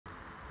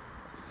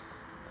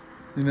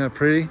Isn't that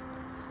pretty?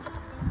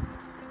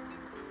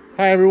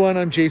 Hi everyone,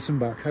 I'm Jason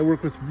Buck. I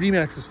work with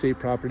Magestic Estate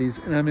Properties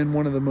and I'm in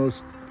one of the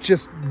most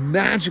just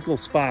magical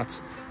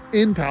spots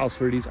in Palos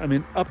Verdes. I'm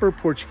in Upper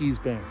Portuguese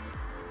Bend.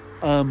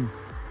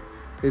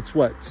 It's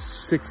what,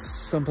 6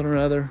 something or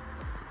other?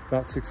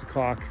 About 6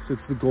 o'clock, so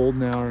it's the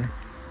golden hour.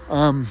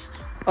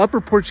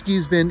 Upper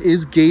Portuguese Bend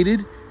is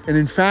gated, and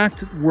in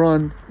fact, we're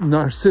on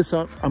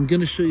Narcissa. I'm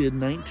gonna show you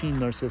 19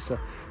 Narcissa,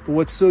 but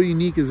what's so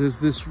unique is as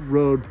this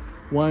road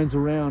winds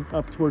around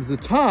up towards the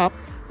top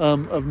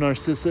of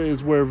Narcissa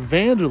is where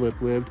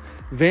Vanderlip lived.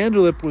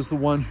 Vanderlip was the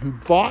one who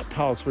bought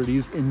Palos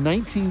Verdes in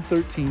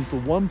 1913 for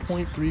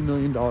 $1.3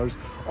 million,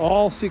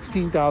 all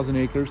 16,000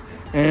 acres,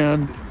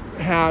 and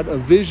had a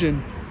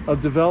vision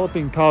of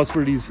developing Palos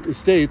Verdes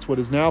Estates, what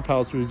is now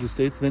Palos Verdes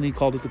Estates. Then he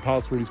called it the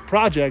Palos Verdes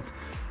Project,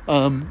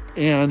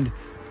 and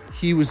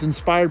he was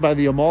inspired by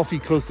the Amalfi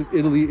Coast of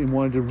Italy and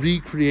wanted to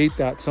recreate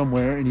that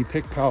somewhere, and he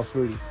picked Palos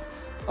Verdes.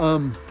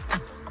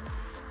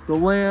 The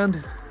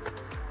land,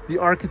 the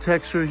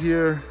architecture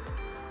here,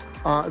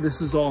 this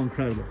is all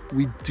incredible.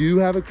 We do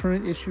have a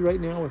current issue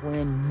right now with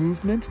land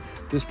movement.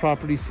 This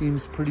property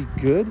seems pretty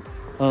good.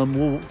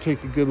 We'll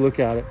take a good look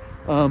at it.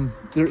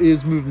 There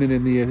is movement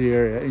in the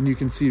area, and you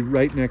can see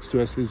right next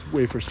to us is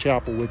Wayfarers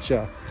Chapel, which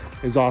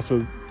is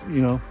also,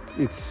 you know,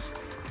 it's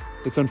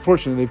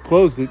unfortunate they've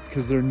closed it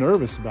because they're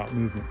nervous about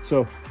movement.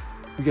 So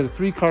we got a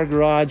 3-car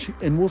garage,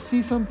 and we'll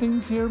see some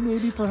things here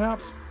maybe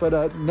perhaps,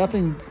 but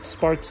nothing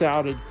sparks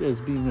out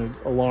as being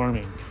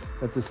alarming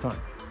at this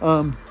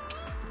time.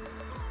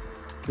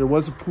 There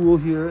was a pool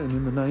here, and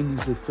in the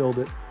 90s they filled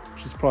it,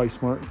 which is probably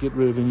smart, get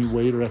rid of any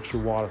weight or extra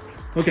water.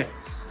 Okay,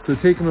 so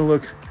taking a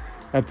look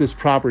at this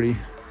property,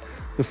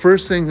 the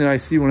first thing that I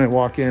see when I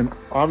walk in,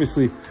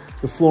 obviously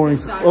the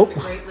flooring's,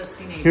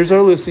 here's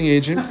our listing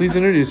agent. Please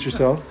introduce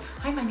yourself.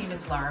 Hi, my name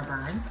is Laura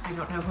Burns. I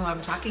don't know who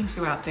I'm talking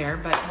to out there,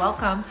 but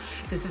welcome.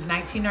 This is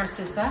 19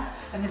 Narcissa,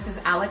 and this is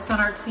Alex on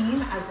our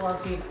team, as well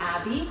as we have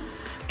Abby.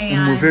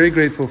 And we're very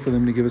grateful for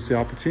them to give us the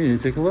opportunity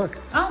to take a look.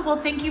 Oh, well,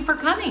 thank you for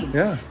coming.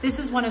 Yeah. This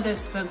is one of those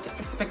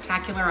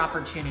spectacular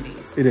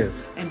opportunities. It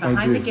is. And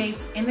behind the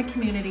gates, in the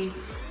community,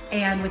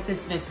 and with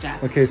this vista.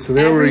 Okay, so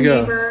there we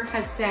go. Every neighbor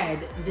has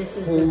said this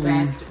is the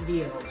best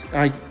view.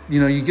 You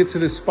know, you get to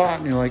this spot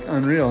and you're like,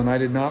 unreal. And I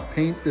did not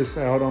paint this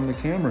out on the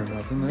camera or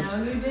nothing.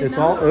 No, you did it's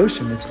not. all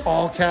ocean. It's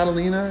all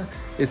Catalina.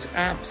 It's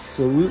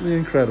absolutely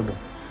incredible.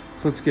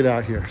 So let's get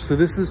out here. So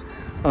this is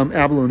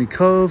Abalone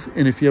Cove.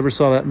 And if you ever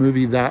saw that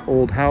movie, That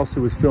Old House, it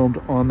was filmed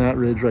on that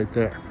ridge right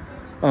there.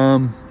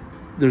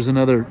 There's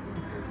another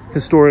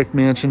historic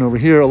mansion over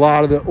here. A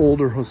lot of the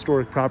older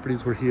historic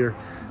properties were here.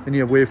 And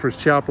you have Wayfarers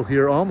Chapel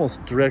here,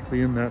 almost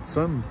directly in that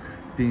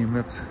sunbeam.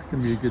 That's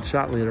gonna be a good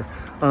shot later.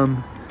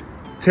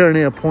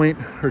 Terranea Point,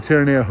 or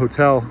Terranea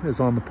Hotel,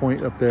 is on the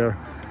point up there.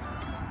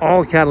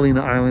 All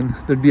Catalina Island.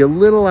 There'd be a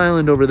little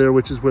island over there,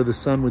 which is where the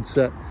sun would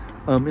set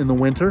in the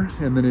winter,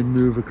 and then it'd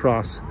move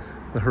across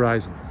the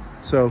horizon.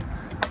 So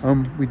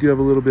we do have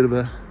a little bit of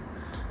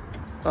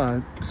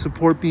a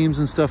support beams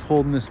and stuff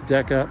holding this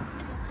deck up.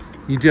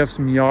 You do have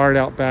some yard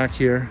out back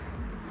here.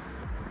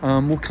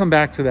 We'll come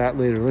back to that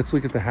later. Let's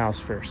look at the house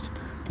first.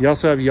 You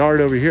also have yard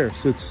over here,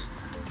 so it's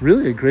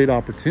really a great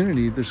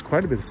opportunity. There's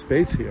quite a bit of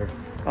space here.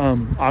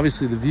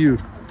 Obviously the view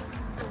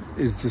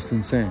is just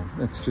insane.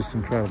 It's just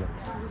incredible.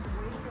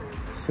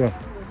 So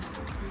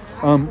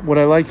what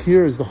I like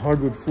here is the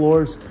hardwood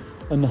floors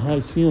and the high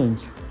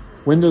ceilings.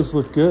 Windows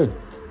look good.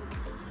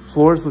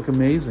 Floors look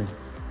amazing.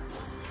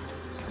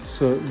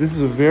 So this is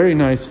a very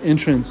nice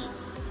entrance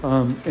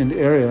and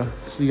area.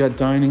 So you got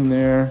dining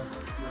there.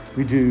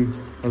 We do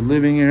our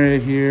living area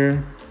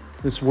here.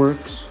 This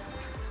works.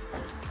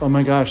 Oh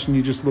my gosh, and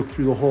you just look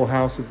through the whole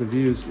house at the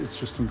views. It's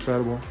just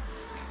incredible.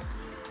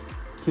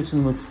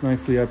 Kitchen looks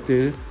nicely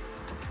updated.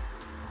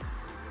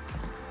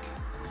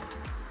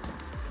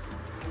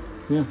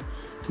 Yeah,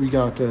 we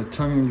got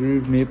tongue and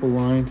groove, maple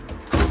lined,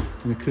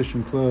 and a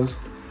cushion close.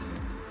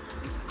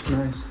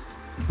 Nice.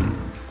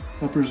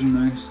 Uppers are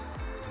nice.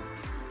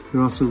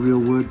 They're also real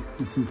wood.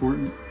 It's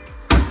important.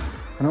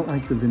 I don't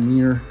like the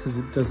veneer because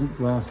it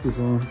doesn't last as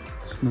long.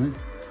 It's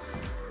nice.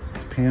 This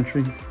is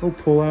pantry. Oh,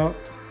 pull out.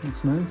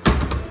 That's nice.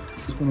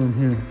 What's going on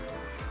here?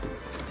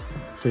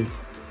 Fake.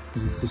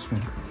 Because it's this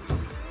one.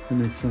 That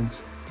makes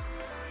sense.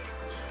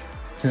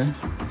 Okay.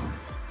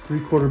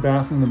 3/4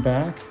 bath in the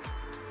back.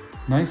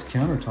 Nice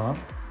countertop.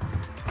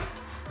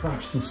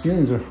 Gosh, the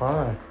ceilings are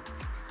high.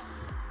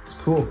 It's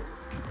cool.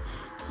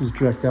 This is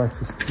direct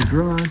access to the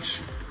garage.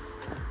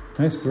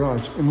 Nice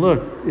garage. And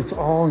look, it's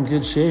all in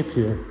good shape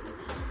here.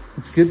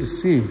 It's good to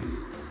see.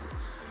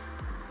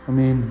 I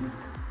mean,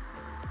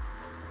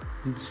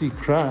 you'd see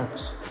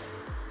cracks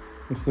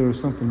if there was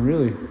something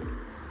really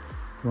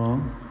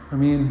wrong. I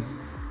mean,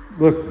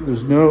 look,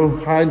 there's no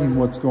hiding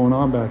what's going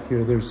on back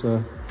here. There's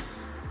a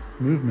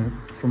movement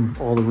from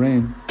all the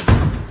rain,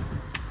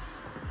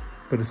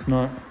 but it's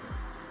not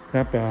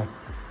that bad.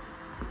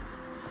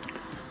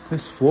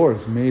 This floor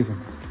is amazing.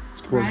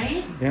 It's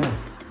gorgeous. Right? Yeah.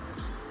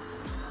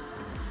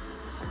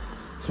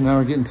 So now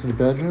we're getting to the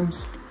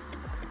bedrooms.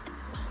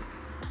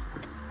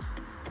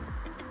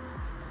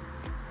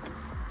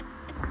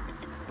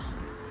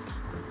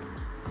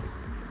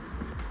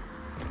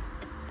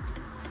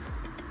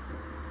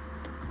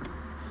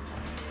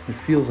 It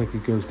feels like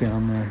it goes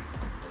down there.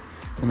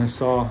 And I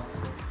saw,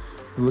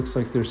 it looks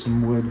like there's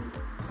some wood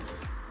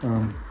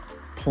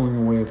pulling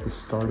away at the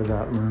start of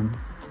that room.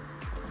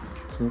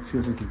 So it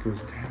feels like it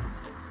goes down.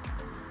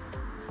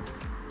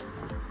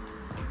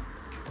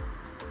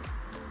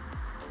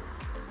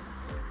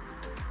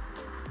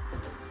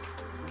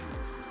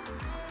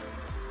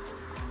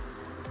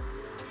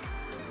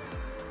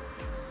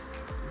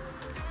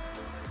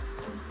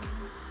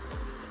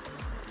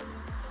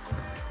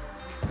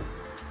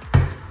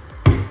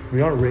 We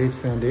are raised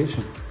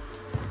foundation.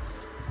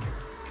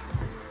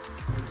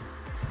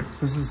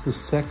 So this is the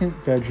second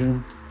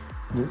bedroom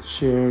that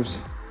shares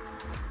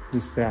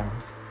this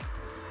bath.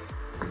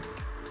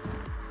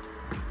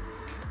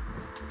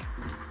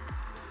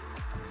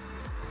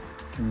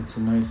 And it's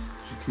a nice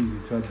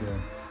jacuzzi tub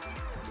there.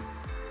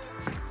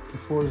 The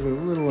floors are a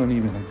little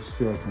uneven. I just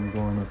feel like I'm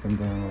going up and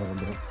down a little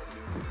bit.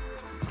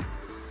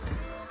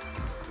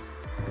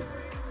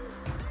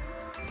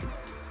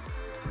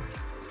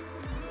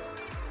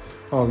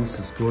 Oh, this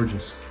is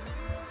gorgeous.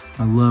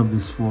 I love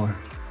this floor.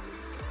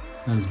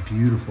 That is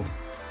beautiful.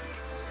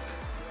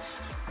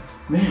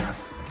 Man,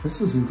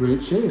 this is in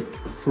great shape.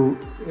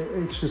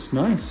 It's just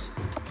nice.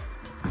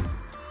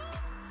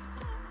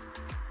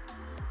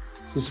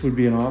 So this would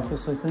be an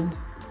office, I think.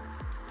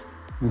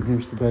 And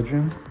here's the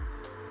bedroom.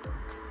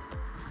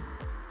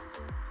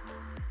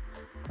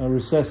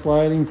 Recessed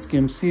lighting,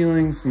 skim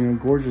ceilings, you know,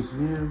 gorgeous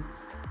view.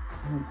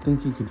 I don't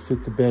think you could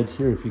fit the bed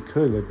here. If you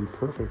could, that'd be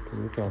perfect to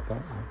look out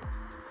that way.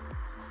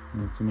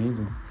 And it's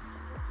amazing.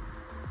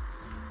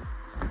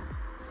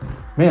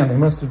 Man, they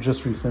must have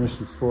just refinished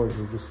these floors.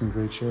 They're just in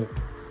great shape.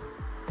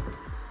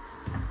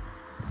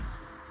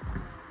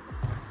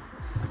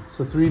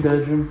 So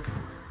 3-bedroom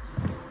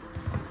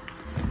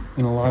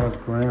and a lot of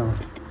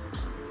ground.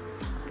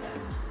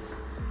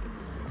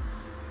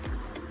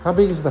 How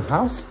big is the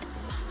house?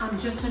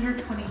 Just under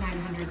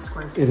 2,900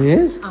 square feet. It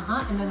is?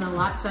 Uh-huh, and then the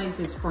lot size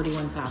is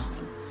 41,000.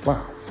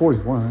 Wow,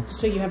 41.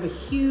 So you have a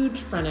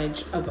huge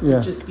frontage of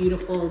just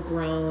beautiful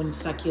grown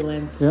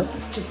succulents. Yep.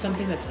 Just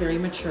something that's very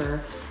mature.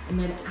 And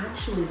then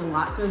actually the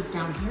lot goes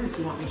down here if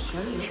you want me to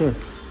show you. Sure.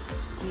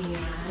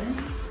 And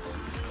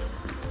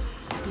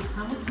if you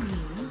come with me,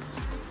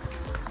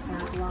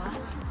 that lot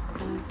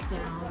goes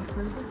down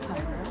through the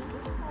center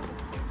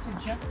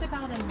to just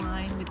about in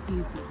line with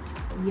these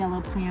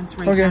yellow plants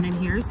right down in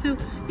here. So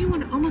you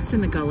want almost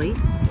in the gully.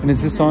 And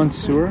is this on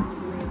sewer?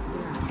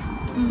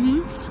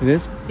 Mm-hmm. It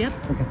is? Yep.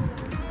 Okay.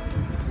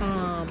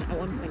 At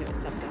one point it was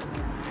septic.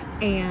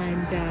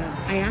 And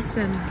I asked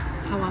them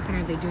how often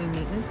are they doing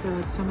maintenance. They're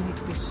like,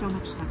 there's so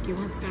much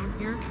succulents down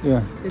here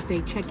that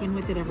they check in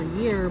with it every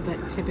year,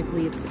 but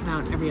typically it's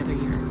about every other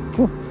year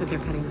that they're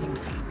cutting things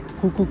back.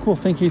 Cool, cool, cool.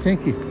 Thank you,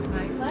 thank you.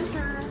 My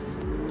pleasure.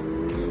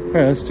 All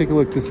right, let's take a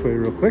look this way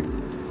real quick.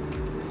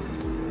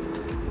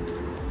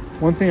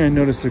 One thing I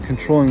noticed, they're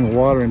controlling the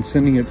water and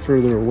sending it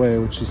further away,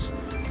 which is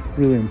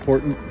really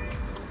important.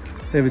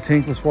 They have a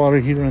tankless water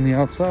heater on the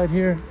outside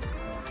here.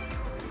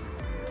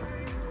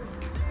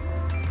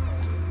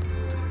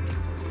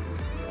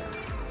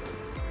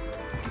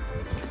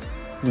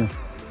 Yeah,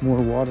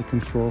 more water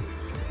control,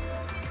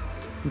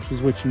 which is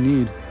what you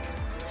need.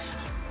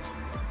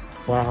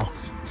 Wow.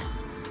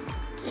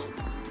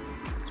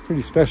 It's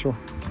pretty special.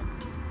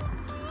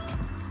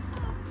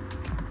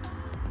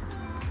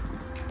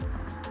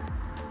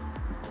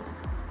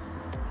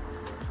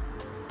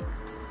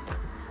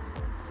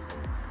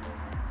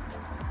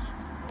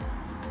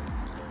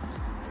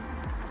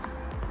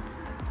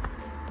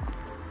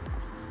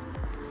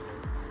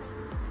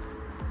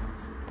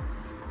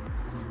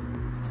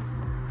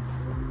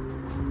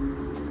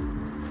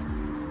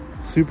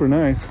 Super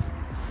nice.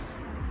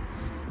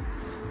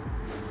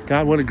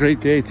 God, what a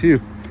great day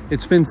too.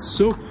 It's been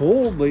so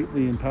cold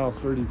lately in Palos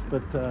Verdes,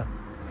 but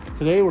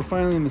today we're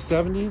finally in the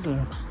 70s.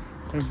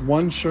 I have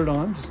one shirt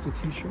on, just a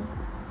t-shirt,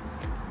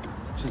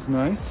 which is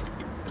nice.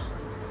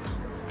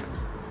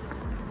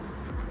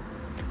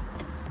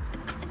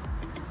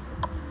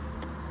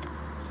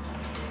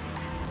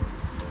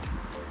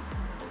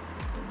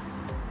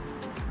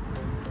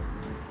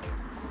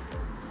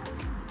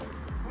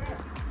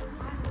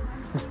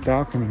 This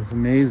balcony is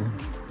amazing.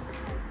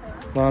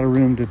 A lot of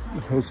room to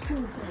host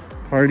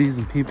parties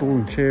and people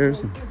and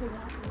chairs and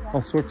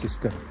all sorts of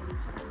stuff.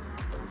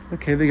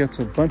 Okay, they got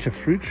a bunch of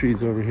fruit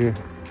trees over here.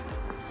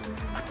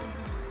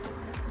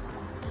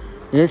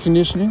 Air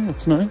conditioning,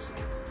 that's nice.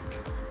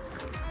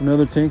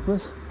 Another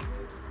tankless.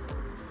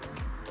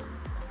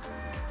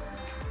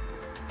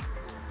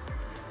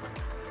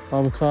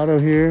 Avocado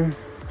here.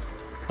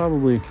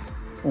 Probably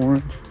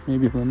orange,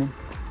 maybe lemon.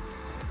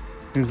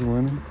 Here's a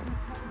lemon.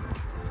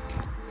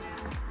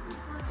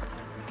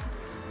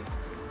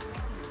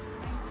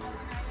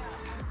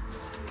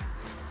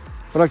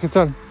 Hola, ¿qué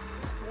tal?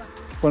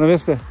 Buena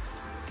vista.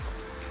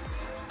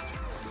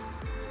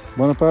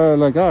 Bueno para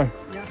la car.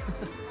 Yeah.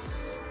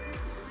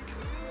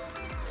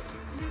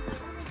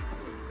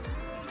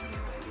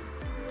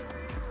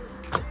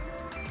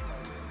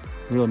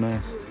 Real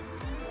nice.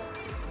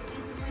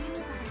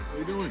 How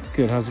you doing?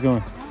 Good, how's it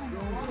going?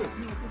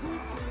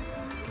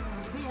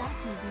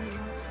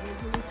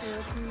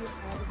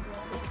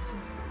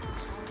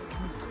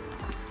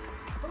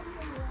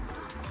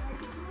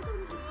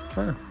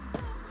 Wow,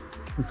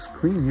 looks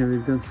clean here.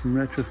 They've done some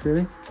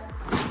retrofitting.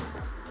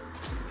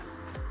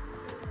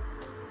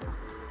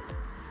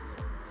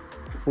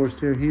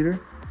 Forced air heater.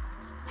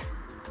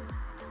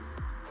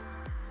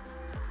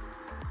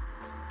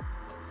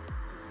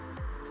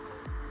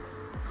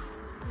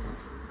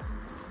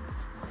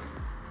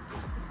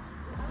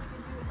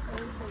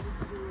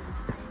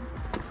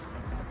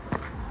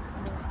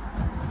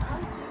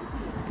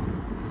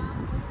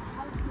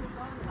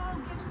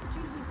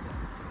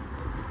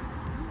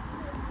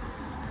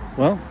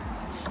 Well,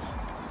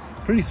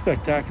 pretty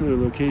spectacular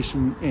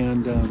location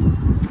and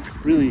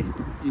really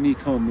unique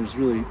home. There's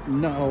really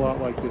not a lot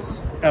like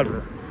this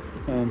ever.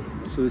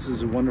 So this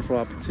is a wonderful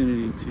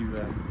opportunity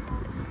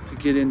to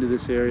get into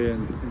this area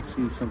and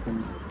see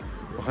something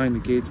behind the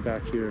gates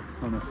back here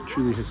on a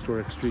truly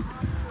historic street.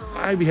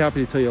 I'd be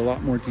happy to tell you a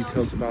lot more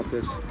details about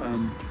this.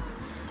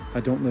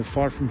 I don't live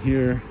far from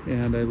here,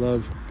 and I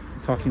love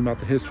talking about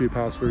the history of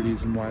Palos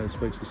Verdes and why this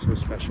place is so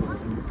special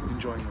and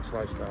enjoying this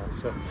lifestyle.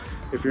 So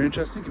if you're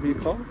interested, give me a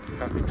call.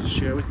 Happy to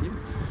share with you.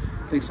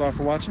 Thanks a lot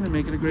for watching and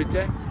make it a great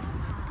day.